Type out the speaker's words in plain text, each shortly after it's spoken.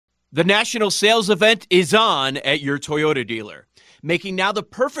The national sales event is on at your Toyota dealer, making now the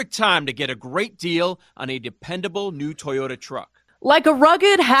perfect time to get a great deal on a dependable new Toyota truck. Like a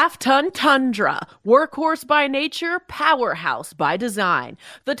rugged half-ton Tundra, workhorse by nature, powerhouse by design.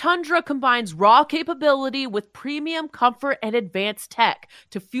 The Tundra combines raw capability with premium comfort and advanced tech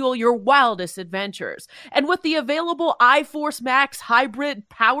to fuel your wildest adventures. And with the available iForce Max hybrid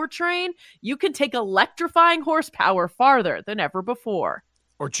powertrain, you can take electrifying horsepower farther than ever before.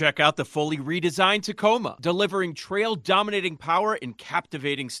 Or check out the fully redesigned Tacoma, delivering trail-dominating power in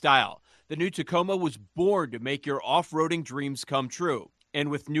captivating style. The new Tacoma was born to make your off-roading dreams come true.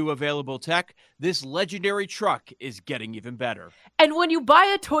 And with new available tech, this legendary truck is getting even better. And when you buy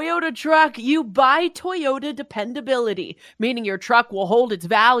a Toyota truck, you buy Toyota dependability, meaning your truck will hold its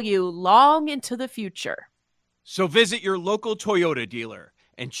value long into the future. So visit your local Toyota dealer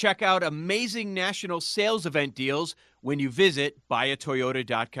and check out amazing national sales event deals when you visit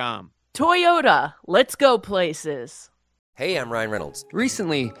buyatoyota.com. Toyota, let's go places. Hey, I'm Ryan Reynolds.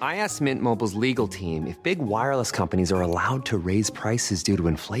 Recently, I asked Mint Mobile's legal team if big wireless companies are allowed to raise prices due to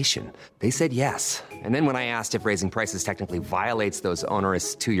inflation. They said yes. And then when I asked if raising prices technically violates those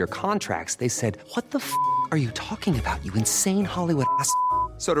onerous two-year contracts, they said, "What the f*** are you talking about, you insane Hollywood ass?"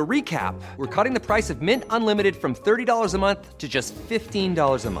 So to recap, we're cutting the price of Mint Unlimited from $30 a month to just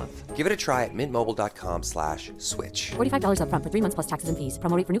 $15 a month. Give it a try at mintmobile.com/switch. $45 up front for 3 months plus taxes and fees.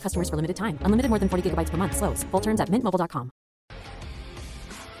 Promo rate for new customers for limited time. Unlimited more than 40 gigabytes per month. Slows full terms at mintmobile.com.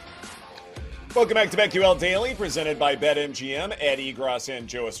 Welcome back to BetQL Daily, presented by BetMGM. Ed Egros and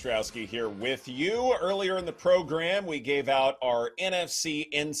Joe Ostrowski here with you. Earlier in the program, we gave out our NFC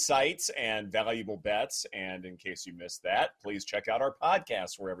Insights and valuable bets. And in case you missed that, please check out our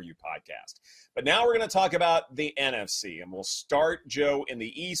podcast wherever you podcast. But now we're going to talk about the NFC. And we'll start, Joe, in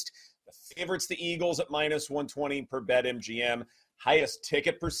the East. The favorites, the Eagles at minus 120 per BetMGM. Highest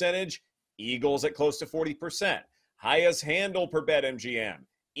ticket percentage, Eagles at close to 40%. Highest handle per BetMGM.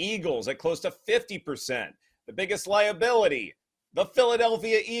 Eagles at close to 50%. The biggest liability, the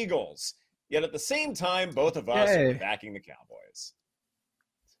Philadelphia Eagles. Yet at the same time, both of us are backing the Cowboys.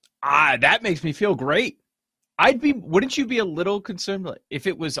 That makes me feel great. Wouldn't you be a little concerned if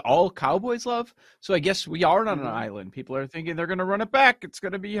it was all Cowboys love? So I guess we are on an island. People are thinking they're going to run it back. It's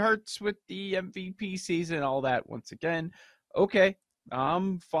going to be Hurts with the MVP season, all that once again. Okay,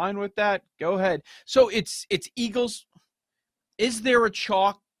 I'm fine with that. Go ahead. So it's Eagles. Is there a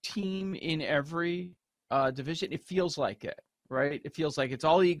chalk team in every division? It feels like it, right? It feels like it's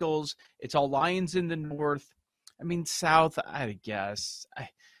all Eagles. It's all Lions in the North. I mean, South, I guess.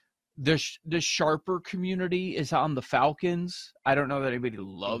 The sharper community is on the Falcons. I don't know that anybody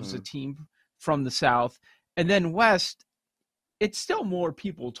loves a team from the South. And then West, it's still more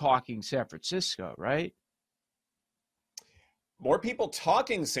people talking San Francisco, right? More people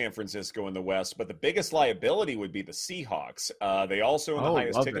talking San Francisco in the West, but the biggest liability would be the Seahawks. They also own the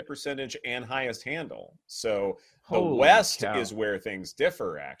highest ticket percentage and highest handle. So the West is where things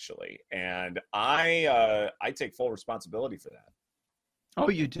differ, actually. And I take full responsibility for that.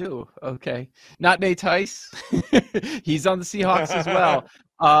 Oh, you do? Okay. Not Nate Tice. He's on the Seahawks as well.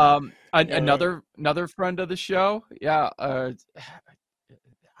 Another friend of the show. Yeah. A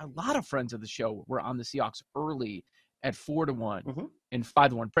lot of friends of the show were on the Seahawks early at 4-1 and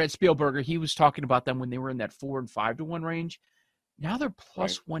 5-1. Brad Spielberger, he was talking about them when they were in that 4 and 5-1 range. Now they're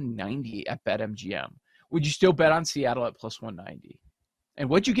plus 190 at BetMGM. Would you still bet on Seattle at plus 190? And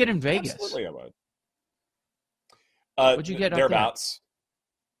what'd you get in Vegas? Absolutely, I would. What'd you get thereabouts?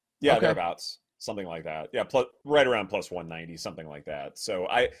 Yeah, thereabouts, something like that. Yeah, right around plus 190, something like that. So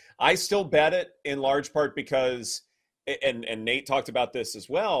I still bet it in large part because, and Nate talked about this as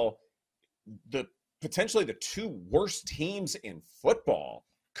well, potentially the two worst teams in football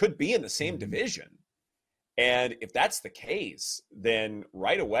could be in the same division. And if that's the case, then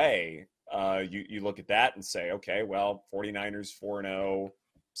right away, you look at that and say, okay, well, 49ers 4-0,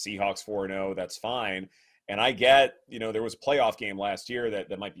 Seahawks 4-0, that's fine. And I get, there was a playoff game last year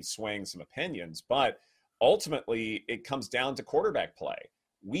that might be swaying some opinions, but ultimately it comes down to quarterback play.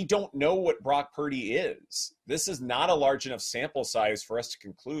 We don't know what Brock Purdy is. This is not a large enough sample size for us to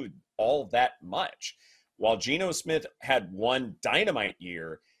conclude all that much. While Geno Smith had one dynamite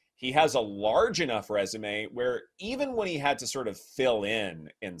year, he has a large enough resume where even when he had to sort of fill in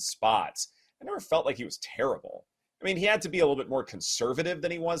spots, I never felt like he was terrible. I mean, he had to be a little bit more conservative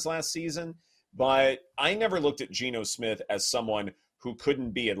than he was last season, but I never looked at Geno Smith as someone who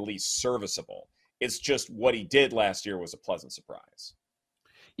couldn't be at least serviceable. It's just what he did last year was a pleasant surprise.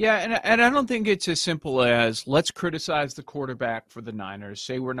 Yeah, and I don't think it's as simple as let's criticize the quarterback for the Niners,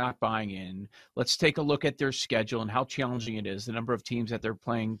 say we're not buying in. Let's take a look at their schedule and how challenging it is, the number of teams that they're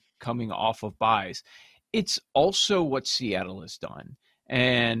playing coming off of buys. It's also what Seattle has done.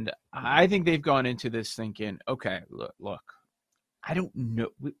 And I think they've gone into this thinking, okay, look, I don't know.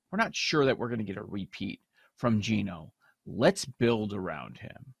 We're not sure that we're going to get a repeat from Geno. Let's build around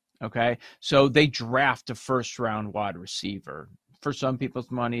him. Okay, so they draft a first-round wide receiver. For some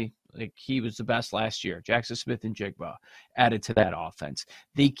people's money, like he was the best last year. Jackson Smith and Jigba added to that offense.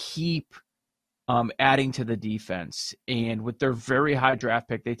 They keep adding to the defense, and with their very high draft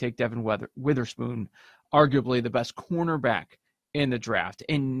pick, they take Devin Witherspoon, arguably the best cornerback in the draft,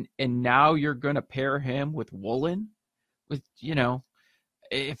 and now you're going to pair him with Woolen. With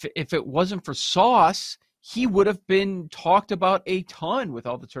if it wasn't for Sauce, he would have been talked about a ton with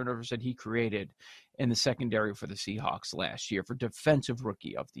all the turnovers that he created in the secondary for the Seahawks last year for Defensive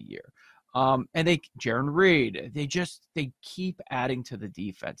Rookie of the Year. And Jaron Reed, they keep adding to the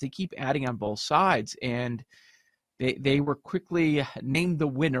defense. They keep adding on both sides, and they were quickly named the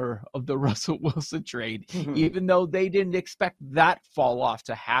winner of the Russell Wilson trade, even though they didn't expect that fall off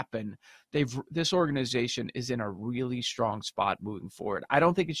to happen. This organization is in a really strong spot moving forward. I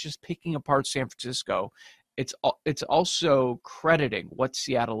don't think it's just picking apart San Francisco. It's also crediting what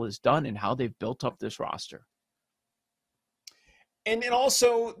Seattle has done and how they've built up this roster. And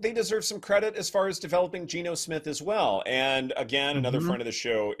also, they deserve some credit as far as developing Geno Smith as well. And again, another friend of the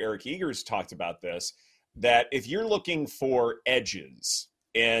show, Eric Eagers, talked about this, that if you're looking for edges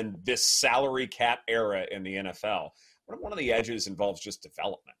in this salary cap era in the NFL, one of the edges involves just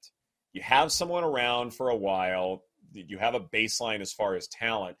development. You have someone around for a while, you have a baseline as far as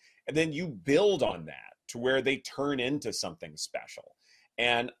talent, and then you build on that to where they turn into something special.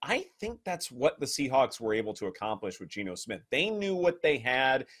 And I think that's what the Seahawks were able to accomplish with Geno Smith. They knew what they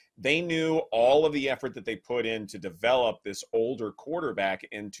had. They knew all of the effort that they put in to develop this older quarterback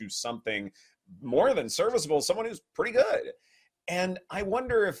into something more than serviceable, someone who's pretty good. And I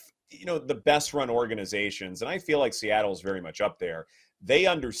wonder if, the best run organizations, and I feel like Seattle is very much up there, they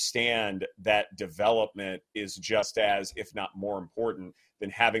understand that development is just as, if not more important than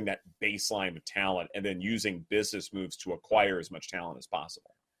having that baseline of talent and then using business moves to acquire as much talent as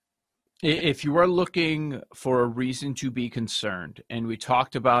possible. If you are looking for a reason to be concerned, and we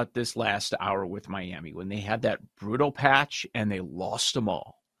talked about this last hour with Miami, when they had that brutal patch and they lost them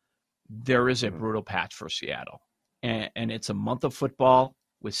all, there is a brutal patch for Seattle. And it's a month of football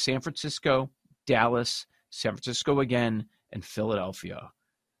with San Francisco, Dallas, San Francisco again, and Philadelphia.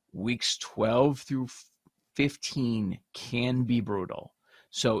 Weeks 12 through 15 can be brutal.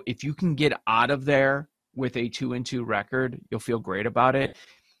 So if you can get out of there with a 2-2 record, you'll feel great about it.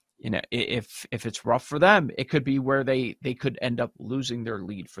 If it's rough for them, it could be where they could end up losing their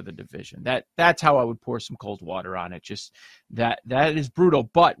lead for the division. That's how I would pour some cold water on it. Just that is brutal.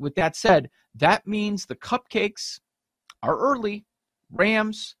 But with that said, that means the cupcakes are early.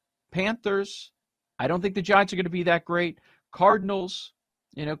 Rams, Panthers. I don't think the Giants are going to be that great. Cardinals,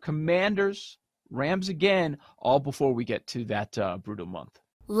 Commanders, Rams again, all before we get to that brutal month.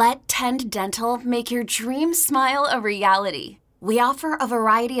 Let Tend Dental make your dream smile a reality. We offer a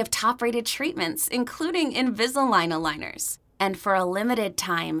variety of top-rated treatments, including Invisalign aligners. And for a limited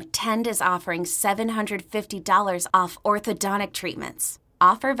time, Tend is offering $750 off orthodontic treatments.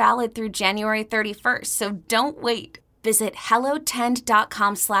 Offer valid through January 31st, so don't wait. Visit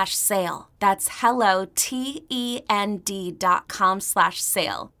hellotend.com/sale. That's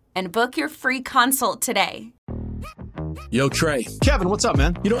hellotend.com/sale. And book your free consult today. Yo, Trey. Kevin, what's up,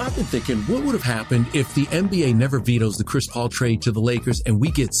 man? I've been thinking, what would have happened if the NBA never vetoes the Chris Paul trade to the Lakers and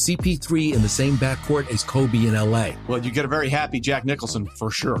we get CP3 in the same backcourt as Kobe in LA? Well, you get a very happy Jack Nicholson, for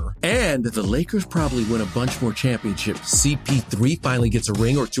sure. And the Lakers probably win a bunch more championships. CP3 finally gets a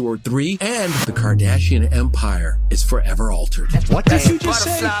ring or 2 or 3, and the Kardashian empire is forever altered. What did you just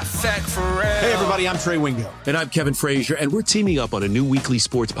say? Hey, everybody, I'm Trey Wingo. And I'm Kevin Frazier, and we're teaming up on a new weekly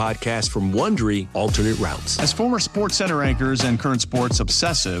sports podcast from Wondery, Alternate Routes. As former Sports Center anchors and current sports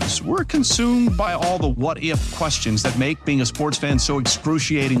obsessives, we're consumed by all the what-if questions that make being a sports fan so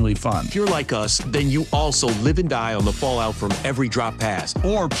excruciatingly fun. If you're like us, then you also live and die on the fallout from every drop pass.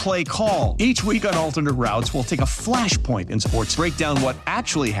 Or play call. Each week on Alternate Routes, we'll take a flashpoint in sports, break down what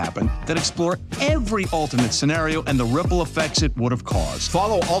actually happened, then explore every alternate scenario and the ripple effects it would have caused.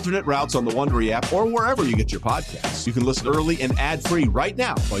 Follow Alternate Routes on the Wondery app or wherever you get your podcasts. You can listen early and ad-free right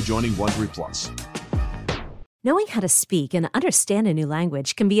now by joining Wondery Plus. Knowing how to speak and understand a new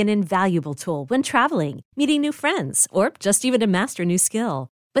language can be an invaluable tool when traveling, meeting new friends, or just even to master a new skill.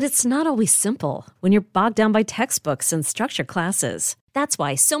 But it's not always simple when you're bogged down by textbooks and structure classes. That's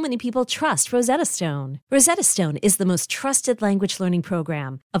why so many people trust Rosetta Stone. Rosetta Stone is the most trusted language learning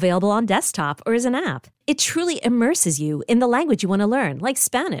program, available on desktop or as an app. It truly immerses you in the language you want to learn, like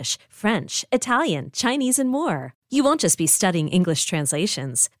Spanish, French, Italian, Chinese, and more. You won't just be studying English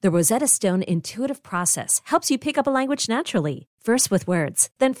translations. The Rosetta Stone intuitive process helps you pick up a language naturally, first with words,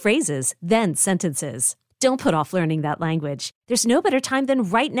 then phrases, then sentences. Don't put off learning that language. There's no better time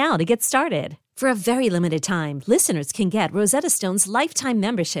than right now to get started. For a very limited time, listeners can get Rosetta Stone's lifetime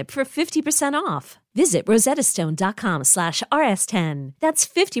membership for 50% off. Visit rosettastone.com/rs10. That's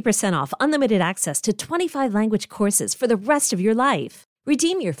 50% off unlimited access to 25 language courses for the rest of your life.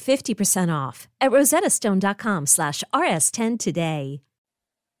 Redeem your 50% off at rosettastone.com/rs10 today.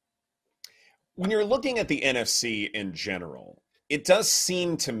 When you're looking at the NFC in general, it does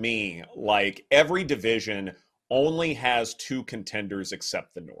seem to me like every division only has two contenders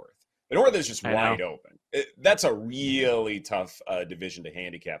except the North. The North is just wide open. That's a really tough division to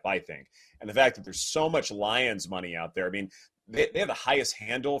handicap, I think. And the fact that there's so much Lions money out there, I mean, they have the highest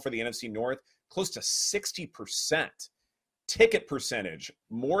handle for the NFC North, close to 60%. Ticket percentage,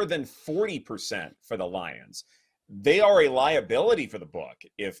 more than 40% for the Lions. They are a liability for the book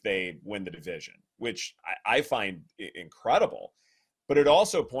if they win the division, which I find incredible. But it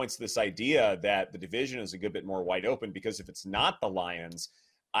also points to this idea that the division is a good bit more wide open, because if it's not the Lions,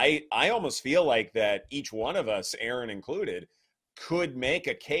 I almost feel like that each one of us, Aaron included, could make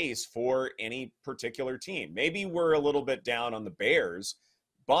a case for any particular team. Maybe we're a little bit down on the Bears,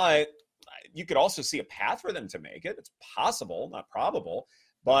 but you could also see a path for them to make it. It's possible, not probable,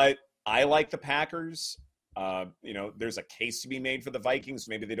 but I like the Packers. There's a case to be made for the Vikings.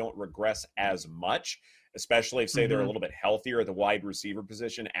 Maybe they don't regress as much, especially if, say, they're a little bit healthier at the wide receiver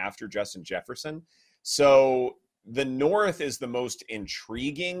position after Justin Jefferson. So the North is the most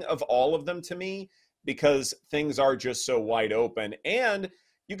intriguing of all of them to me, because things are just so wide open. And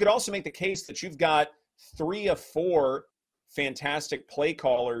you could also make the case that you've got 3 of 4 fantastic play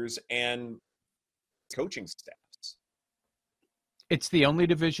callers and coaching staffs. It's the only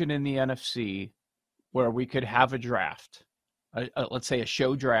division in the NFC where we could have a draft, let's say a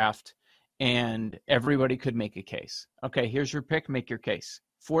show draft, and everybody could make a case. Okay, here's your pick, make your case.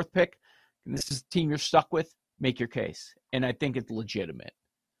 4th pick, and this is the team you're stuck with, make your case. And I think it's legitimate.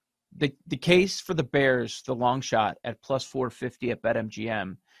 The case for the Bears, the long shot at plus 450 at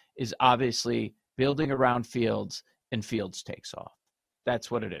BetMGM, is obviously building around Fields, and Fields takes off.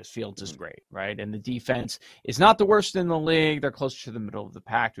 That's what it is. Fields is great, right? And the defense is not the worst in the league. They're closer to the middle of the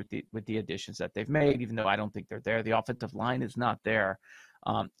pack with the additions that they've made, even though I don't think they're there. The offensive line is not there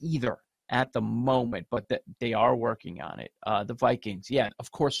either at the moment, but they are working on it. The Vikings, yeah,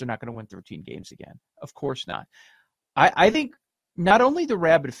 of course they're not going to win 13 games again. Of course not. I think not only the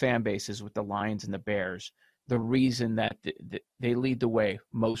rabid fan bases with the Lions and the Bears, the reason that they lead the way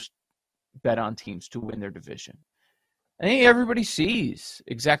most bet on teams to win their division. I think everybody sees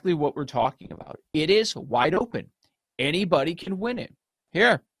exactly what we're talking about. It is wide open. Anybody can win it.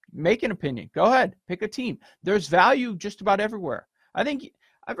 Here, make an opinion. Go ahead. Pick a team. There's value just about everywhere. I think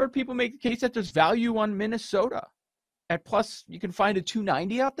I've heard people make the case that there's value on Minnesota. At plus, you can find a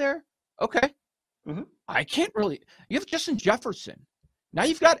 290 out there. Okay. Mm-hmm. I can't really. You have Justin Jefferson. Now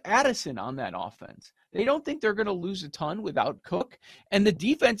you've got Addison on that offense. They don't think they're going to lose a ton without Cook. And the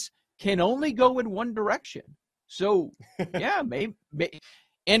defense can only go in one direction. So, yeah, maybe.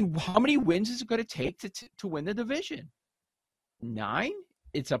 And how many wins is it going to take to win the division? 9?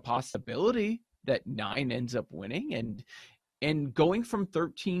 It's a possibility that 9 ends up winning. And going from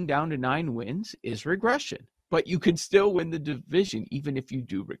 13 down to 9 wins is regression. But you can still win the division even if you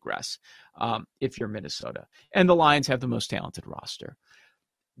do regress, if you're Minnesota. And the Lions have the most talented roster.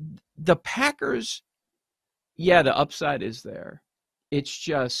 The Packers, yeah, the upside is there. It's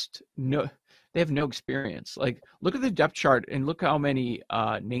just they have no experience. Like, look at the depth chart and look how many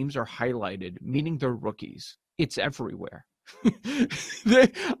names are highlighted, meaning they're rookies. It's everywhere.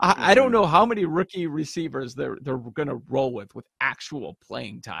 I don't know how many rookie receivers they're going to roll with actual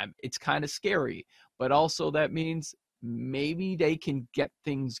playing time. It's kind of scary, but also that means maybe they can get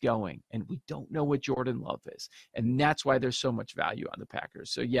things going, and we don't know what Jordan Love is, and that's why there's so much value on the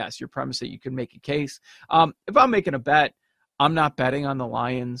Packers. So yes, your premise that you can make a case. If I'm making a bet, I'm not betting on the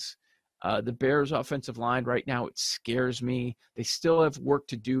Lions. The Bears' offensive line right now, it scares me. They still have work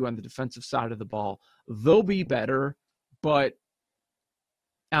to do on the defensive side of the ball. They'll be better, but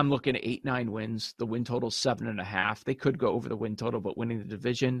I'm looking at 8-9 wins. The win total 7.5. They could go over the win total, but winning the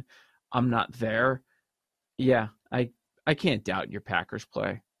division, I'm not there. Yeah, I can't doubt your Packers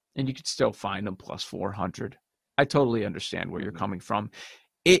play, and you could still find them plus 400. I totally understand where you're coming from.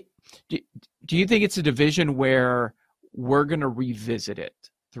 Do you think it's a division where we're going to revisit it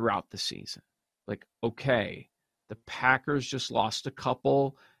throughout the season? Like, okay, the Packers just lost a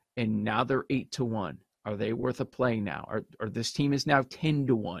couple, and now they're 8-1. Are they worth a play now? Or this team is now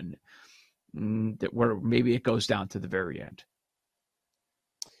 10-1. Where maybe it goes down to the very end.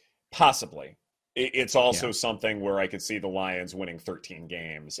 Possibly. It's also something where I could see the Lions winning 13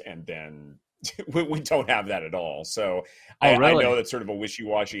 games, and then we don't have that at all. So I know that's sort of a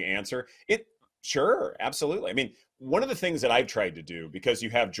wishy-washy answer. Sure, absolutely. I mean, one of the things that I've tried to do, because you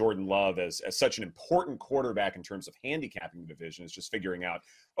have Jordan Love as such an important quarterback in terms of handicapping the division, is just figuring out,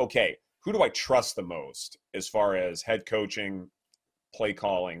 okay, who do I trust the most as far as head coaching, play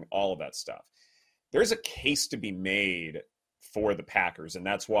calling, all of that stuff. There's a case to be made for the Packers, and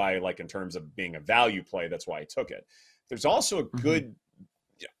that's why, like, in terms of being a value play, that's why I took it. There's also a good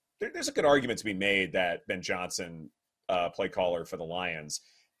there's a good argument to be made that Ben Johnson, play caller for the Lions,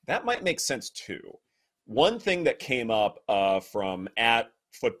 that might make sense too. One thing that came up from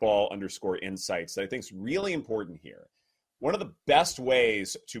 @football_insights that I think is really important here, one of the best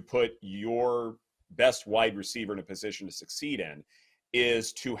ways to put your best wide receiver in a position to succeed in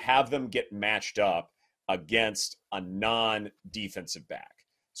is to have them get matched up against a non-defensive back.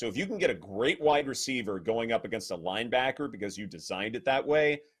 So if you can get a great wide receiver going up against a linebacker because you designed it that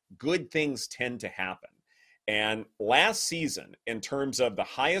way, good things tend to happen. And last season, in terms of the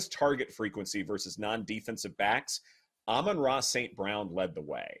highest target frequency versus non-defensive backs, Amon-Ra St. Brown led the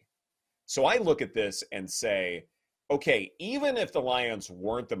way. So I look at this and say, okay, even if the Lions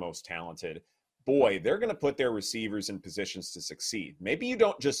weren't the most talented, boy, they're going to put their receivers in positions to succeed. Maybe you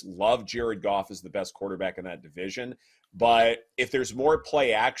don't just love Jared Goff as the best quarterback in that division, but if there's more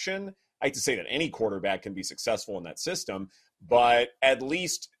play action, I hate to say that any quarterback can be successful in that system, but at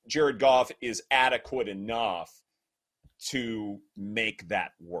least Jared Goff is adequate enough to make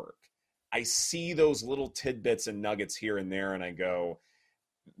that work. I see those little tidbits and nuggets here and there, and I go,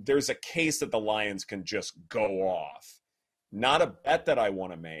 there's a case that the Lions can just go off. Not a bet that I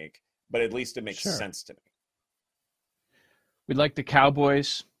want to make, but at least it makes sense to me. We like the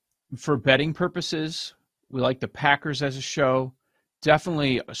Cowboys for betting purposes. We like the Packers as a show.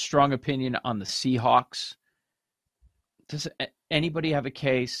 Definitely a strong opinion on the Seahawks. Does anybody have a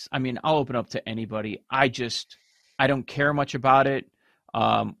case? I mean, I'll open up to anybody. I don't care much about it.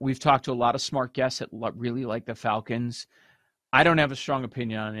 We've talked to a lot of smart guests that really like the Falcons. I don't have a strong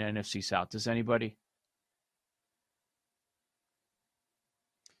opinion on the NFC South. Does anybody?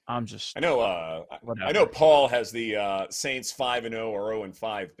 I know Paul has the Saints 5-0 or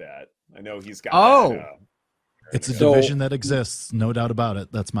 0-5 bet. I know he's got that, it's a division that exists, no doubt about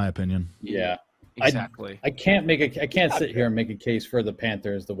it. That's my opinion. Yeah. Exactly. I can't sit here and make a case for the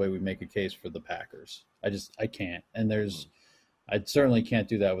Panthers the way we make a case for the Packers. I can't. And I certainly can't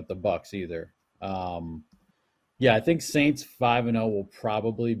do that with the Bucs either. I think Saints 5-0 will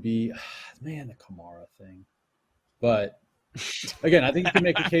probably be the Kamara thing. But again, I think you can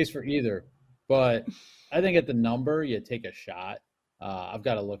make a case for either. But I think at the number, you take a shot. I've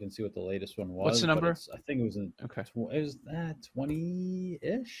got to look and see what the latest one was. What's the number? I think it was it was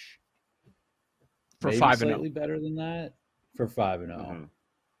 20-ish. For maybe 5-0. Slightly better than that for 5-0.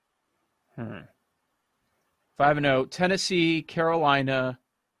 5-0. Tennessee, Carolina,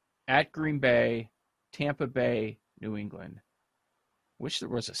 at Green Bay, Tampa Bay, New England. Wish there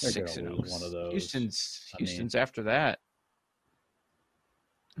was a 6-0. One of those. Houston's after that.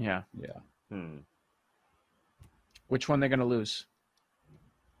 Yeah. Which one they're going to lose?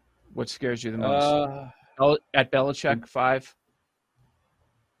 What scares you the most? At Belichick, 5.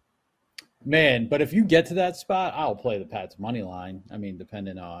 Man, but if you get to that spot, I'll play the Pats money line. I mean,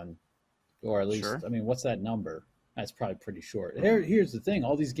 depending on, or at least, I mean, what's that number? That's probably pretty short. Here's the thing: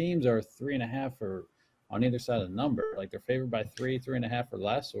 all these games are 3.5 or on either side of the number. Like they're favored by 3.5 or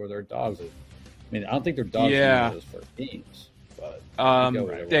less, or they're dogs. I mean, I don't think they're dogs in those first games, but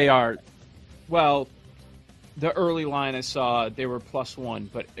they are. Well, the early line I saw, they were +1,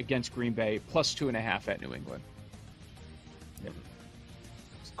 but against Green Bay, +2.5 at New England.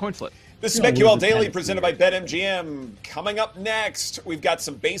 Coin flip. This is BetQL Daily presented by BetMGM. Coming up next, we've got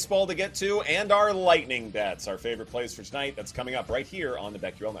some baseball to get to and our lightning bets, our favorite plays for tonight. That's coming up right here on the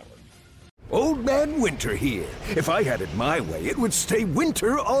BetQL Network. Old Man Winter here. If I had it my way, it would stay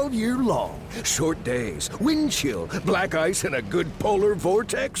winter all year long. Short days, wind chill, black ice, and a good polar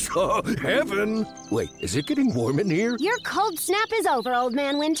vortex. Oh, heaven. Wait, is it getting warm in here? Your cold snap is over, Old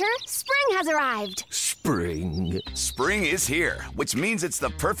Man Winter. Spring has arrived. spring. Spring is here, which means it's the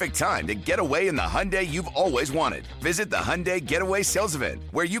perfect time to get away in the Hyundai you've always wanted. Visit the Hyundai Getaway Sales Event,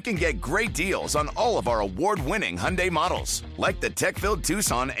 where you can get great deals on all of our award-winning Hyundai models, like the tech-filled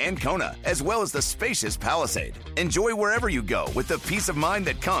Tucson and Kona, as well as the spacious Palisade. Enjoy wherever you go with the peace of mind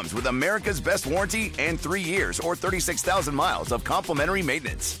that comes with America's best warranty and 3 years or 36,000 miles of complimentary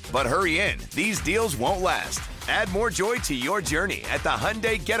maintenance. But hurry in, these deals won't last. Add more joy to your journey at the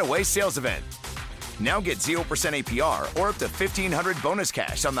Hyundai Getaway Sales Event. Now get 0% APR or up to $1,500 bonus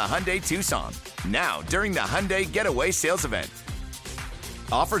cash on the Hyundai Tucson. Now, during the Hyundai Getaway Sales Event.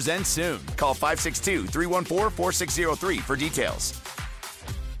 Offers end soon. Call 562-314-4603 for details.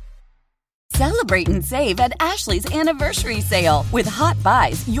 Celebrate and save at Ashley's Anniversary Sale. With Hot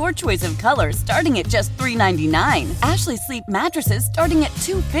Buys, your choice of colors starting at just $3.99. Ashley Sleep mattresses starting at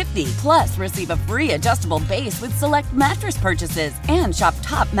 $2.50. Plus, receive a free adjustable base with select mattress purchases. And shop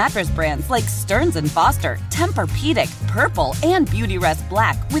top mattress brands like Stearns & Foster, Tempur-Pedic, Purple, and Beautyrest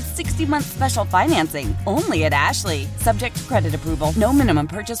Black with 60-month special financing. Only at Ashley. Subject to credit approval. No minimum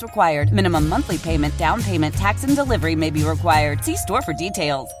purchase required. Minimum monthly payment, down payment, tax, and delivery may be required. See store for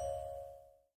details.